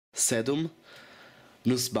Sedum,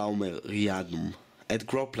 nussbaumerianum at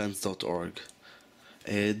growplants.org.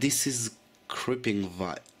 This is creeping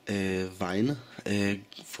vine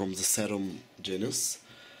from the Sedum genus.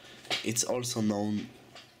 It's also known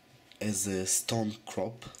as a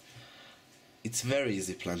Stonecrop. It's very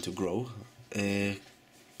easy plant to grow.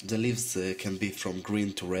 The leaves can be from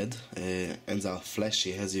green to red and are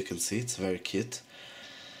fleshy, as you can see. It's very cute.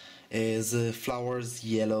 The flowers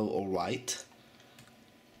yellow or white.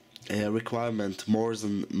 Requirement more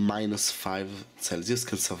than -5 Celsius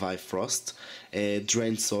can survive frost.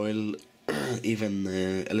 Drained soil, even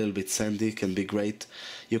a little bit sandy, can be great.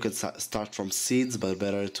 You can start from seeds, but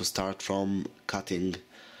better to start from cutting.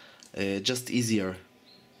 Just easier.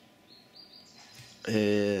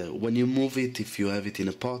 When you move it, if you have it in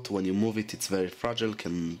a pot, when you move it, it's very fragile,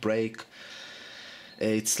 can break.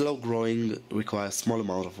 It's slow growing, requires small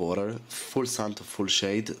amount of water, full sun to full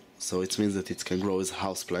shade, so it means that it can grow as a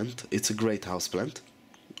houseplant. It's a great houseplant.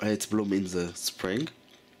 It's bloom in the spring.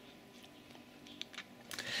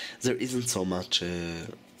 There isn't so much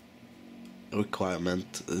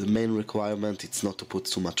requirement. The main requirement is not to put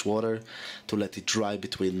too much water, to let it dry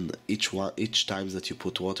between each time that you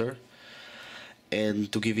put water,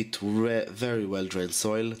 and to give it very well drained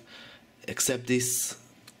soil. Except this,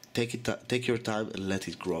 take your time and let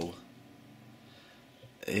it grow.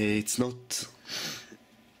 It's not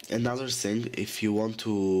another thing. If you want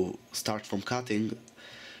to start from cutting,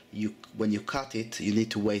 when you cut it, you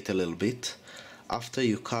need to wait a little bit. After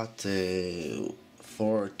you cut,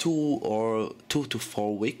 for 2 to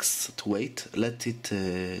 4 weeks to wait. Let it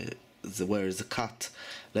where is the cut,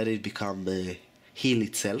 let it become heal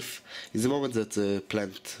itself. In the moment that the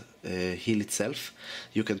plant heal itself,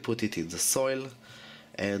 you can put it in the soil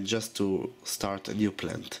and just to start a new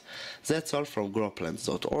plant. That's all from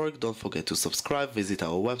growplants.org. Don't forget to subscribe, visit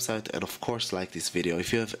our website, and of course like this video.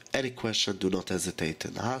 If you have any question, do not hesitate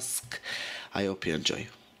and ask. I hope you enjoy.